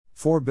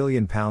£4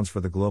 billion for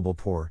the global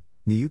poor,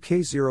 the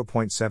UK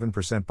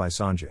 0.7% by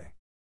Sanjay.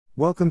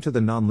 Welcome to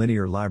the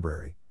Nonlinear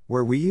Library,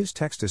 where we use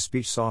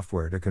text-to-speech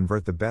software to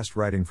convert the best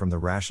writing from the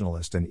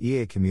rationalist and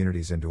EA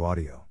communities into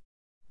audio.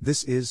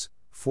 This is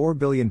 £4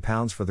 billion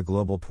for the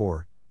global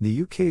poor,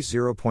 the UK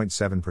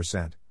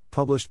 0.7%,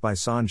 published by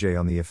Sanjay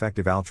on the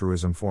Effective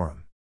Altruism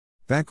Forum.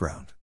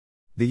 Background.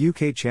 The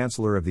UK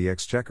Chancellor of the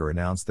Exchequer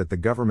announced that the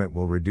government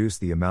will reduce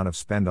the amount of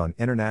spend on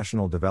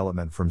international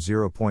development from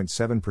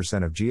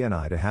 0.7% of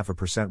GNI to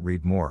 0.5%.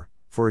 Read more,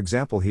 for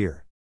example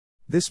here.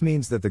 This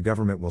means that the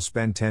government will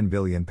spend £10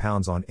 billion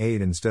on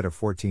aid instead of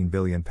 £14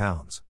 billion.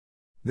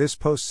 This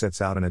post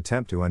sets out an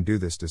attempt to undo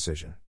this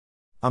decision.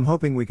 I'm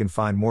hoping we can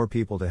find more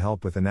people to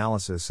help with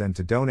analysis and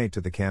to donate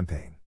to the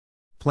campaign.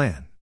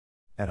 Plan.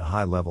 At a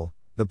high level,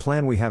 the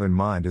plan we have in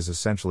mind is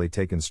essentially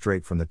taken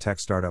straight from the tech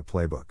startup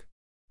playbook.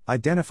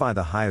 Identify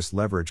the highest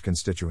leverage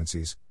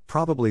constituencies,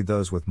 probably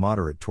those with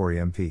moderate Tory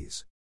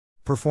MPs.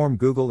 Perform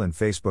Google and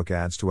Facebook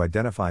ads to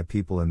identify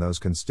people in those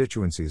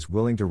constituencies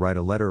willing to write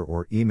a letter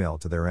or email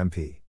to their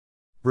MP.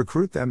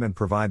 Recruit them and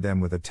provide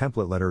them with a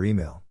template letter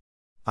email.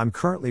 I'm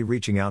currently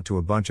reaching out to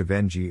a bunch of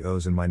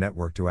NGOs in my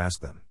network to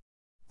ask them,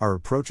 are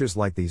approaches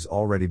like these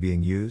already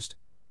being used?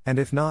 And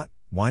if not,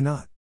 why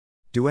not?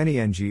 Do any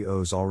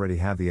NGOs already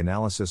have the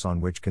analysis on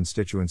which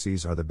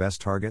constituencies are the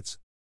best targets?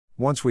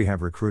 Once we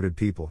have recruited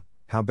people,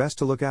 how best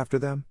to look after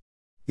them?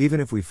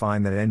 Even if we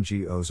find that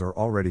NGOs are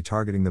already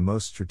targeting the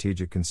most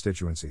strategic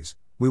constituencies,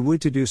 we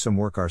would to do some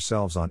work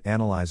ourselves on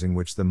analyzing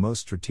which the most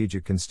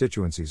strategic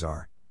constituencies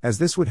are, as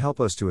this would help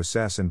us to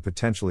assess and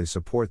potentially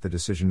support the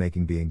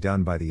decision-making being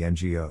done by the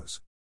NGOs.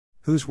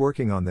 Who's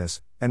working on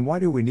this, and why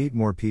do we need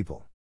more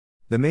people?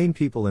 The main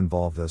people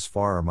involved thus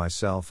far are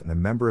myself and a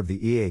member of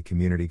the EA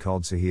community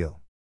called Sahil.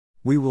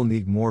 We will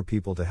need more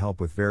people to help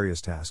with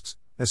various tasks,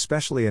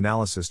 especially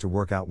analysis to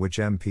work out which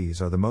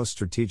MPs are the most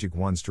strategic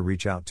ones to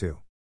reach out to.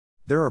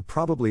 There are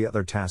probably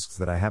other tasks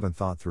that I haven't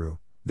thought through.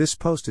 This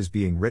post is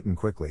being written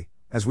quickly,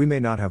 as we may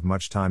not have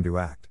much time to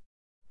act.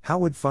 How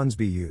would funds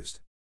be used?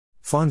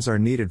 Funds are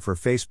needed for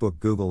Facebook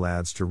Google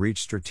ads to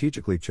reach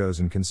strategically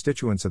chosen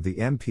constituents of the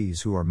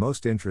MPs who are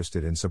most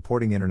interested in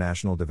supporting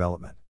international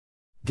development.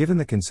 Given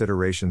the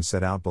considerations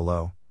set out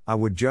below, I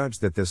would judge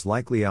that this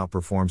likely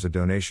outperforms a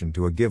donation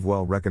to a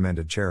GiveWell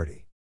recommended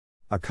charity.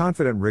 A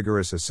confident,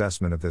 rigorous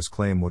assessment of this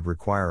claim would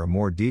require a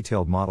more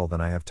detailed model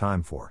than I have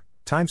time for.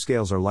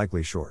 Timescales are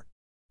likely short.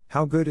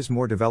 How good is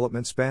more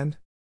development spend?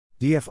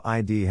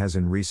 DFID has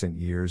in recent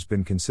years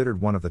been considered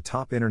one of the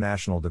top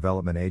international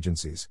development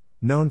agencies,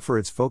 known for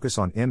its focus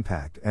on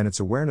impact and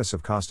its awareness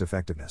of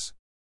cost-effectiveness.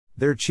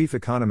 Their chief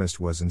economist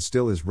was and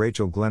still is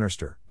Rachel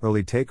Glenister,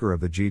 early taker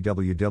of the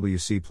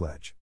GWWC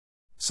pledge.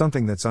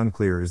 Something that's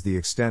unclear is the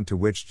extent to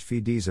which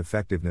DFID's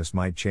effectiveness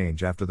might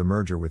change after the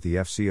merger with the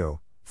FCO,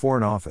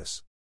 Foreign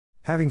Office.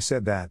 Having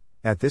said that,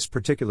 at this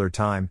particular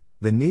time,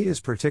 the need is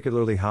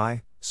particularly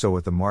high, so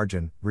at the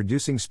margin,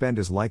 reducing spend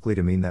is likely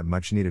to mean that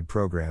much-needed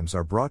programs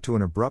are brought to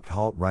an abrupt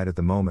halt right at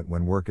the moment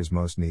when work is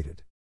most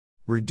needed.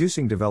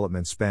 Reducing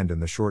development spend in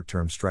the short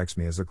term strikes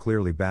me as a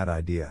clearly bad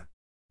idea.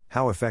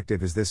 How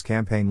effective is this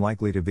campaign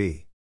likely to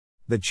be?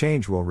 The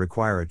change will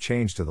require a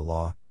change to the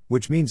law,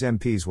 which means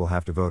MPs will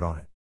have to vote on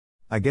it.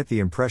 I get the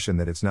impression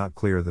that it's not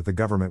clear that the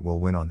government will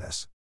win on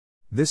this.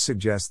 This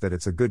suggests that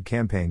it's a good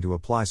campaign to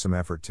apply some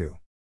effort to.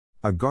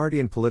 A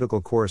Guardian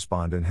political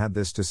correspondent had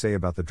this to say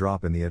about the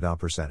drop in the ADA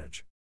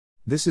percentage.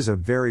 This is a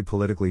very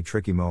politically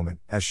tricky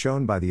moment, as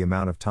shown by the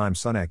amount of time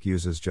Sunak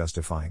uses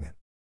justifying it.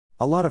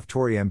 A lot of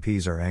Tory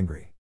MPs are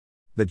angry.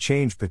 The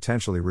change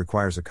potentially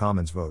requires a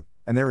Commons vote,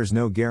 and there is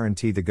no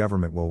guarantee the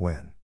government will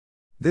win.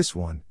 This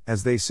one,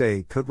 as they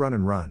say, could run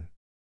and run.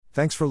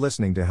 Thanks for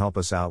listening. To help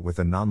us out with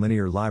the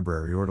Nonlinear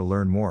Library or to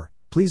learn more,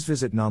 please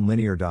visit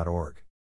nonlinear.org.